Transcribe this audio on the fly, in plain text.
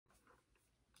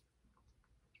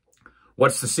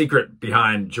What's the secret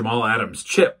behind Jamal Adams'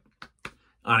 chip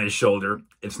on his shoulder?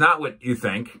 It's not what you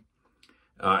think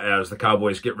as the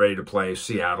Cowboys get ready to play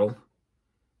Seattle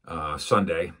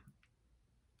Sunday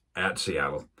at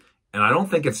Seattle. And I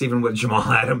don't think it's even what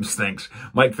Jamal Adams thinks.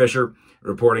 Mike Fisher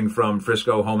reporting from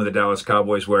Frisco, home of the Dallas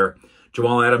Cowboys, where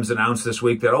Jamal Adams announced this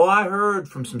week that, I heard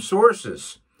from some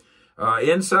sources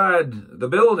inside the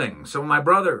building, some of my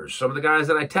brothers, some of the guys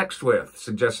that I text with,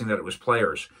 suggesting that it was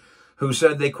players, who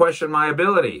said they questioned my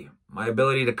ability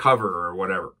to cover or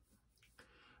whatever.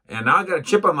 And now I got a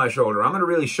chip on my shoulder. I'm going to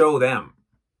really show them.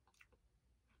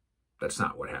 That's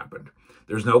not what happened.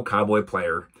 There's no Cowboy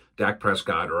player, Dak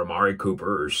Prescott or Amari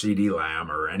Cooper or CeeDee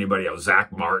Lamb or anybody else,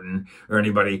 Zach Martin or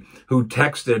anybody who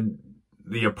texted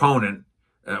the opponent,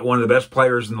 one of the best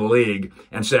players in the league,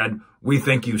 and said, we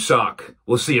think you suck.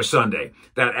 We'll see you Sunday.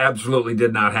 That absolutely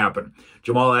did not happen.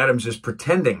 Jamal Adams is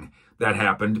pretending that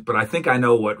happened, but I think I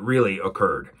know what really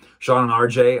occurred. Sean and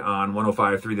RJ on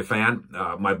 105.3 The Fan,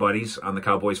 my buddies on the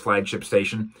Cowboys flagship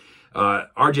station.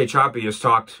 RJ Choppy has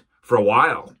talked for a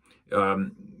while.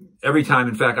 Every time,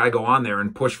 in fact, I go on there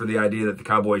and push for the idea that the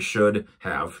Cowboys should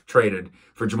have traded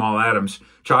for Jamal Adams,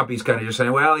 Choppy's kind of just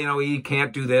saying, well, he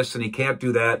can't do this and he can't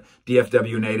do that.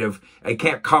 DFW native. He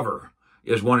can't cover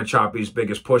is one of Choppy's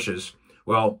biggest pushes.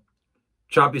 Well,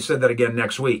 Choppy said that again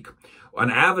next week. An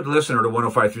avid listener to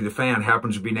 105.3 The Fan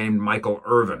happens to be named Michael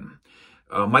Irvin.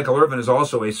 Michael Irvin is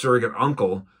also a surrogate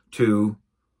uncle to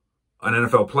an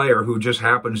NFL player who just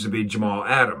happens to be Jamal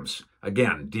Adams.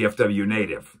 Again, DFW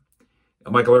native.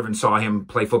 Michael Irvin saw him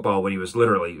play football when he was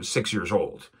literally 6 years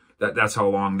old. That's how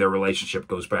long their relationship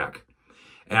goes back.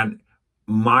 And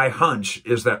my hunch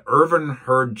is that Irvin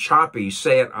heard Choppy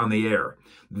say it on the air,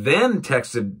 then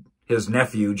texted his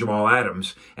nephew, Jamal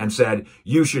Adams, and said,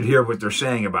 you should hear what they're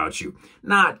saying about you.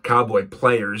 Not Cowboy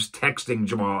players texting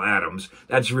Jamal Adams.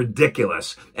 That's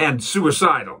ridiculous and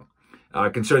suicidal,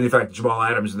 considering the fact that Jamal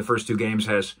Adams in the first two games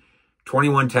has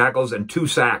 21 tackles and 2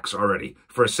 sacks already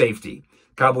for a safety.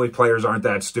 Cowboy players aren't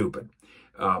that stupid.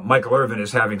 Michael Irvin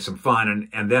is having some fun,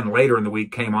 and then later in the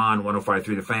week came on 105.3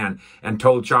 The Fan and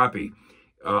told Choppy,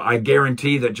 I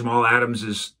guarantee that Jamal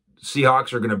Adams'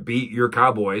 Seahawks are going to beat your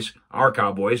Cowboys, our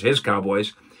Cowboys, his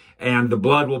Cowboys, and the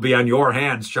blood will be on your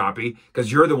hands, Choppy,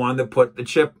 because you're the one that put the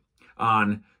chip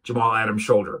on Jamal Adams'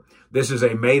 shoulder. This is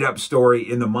a made-up story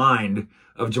in the mind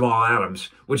of Jamal Adams,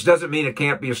 which doesn't mean it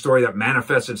can't be a story that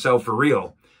manifests itself for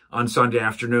real on Sunday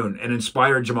afternoon and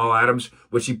inspired Jamal Adams,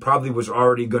 which he probably was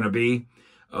already going to be,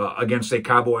 against a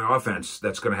Cowboy offense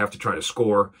that's going to have to try to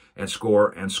score and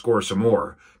score and score some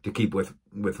more to keep with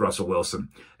Russell Wilson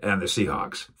and the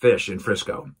Seahawks. Fish in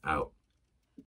Frisco, out.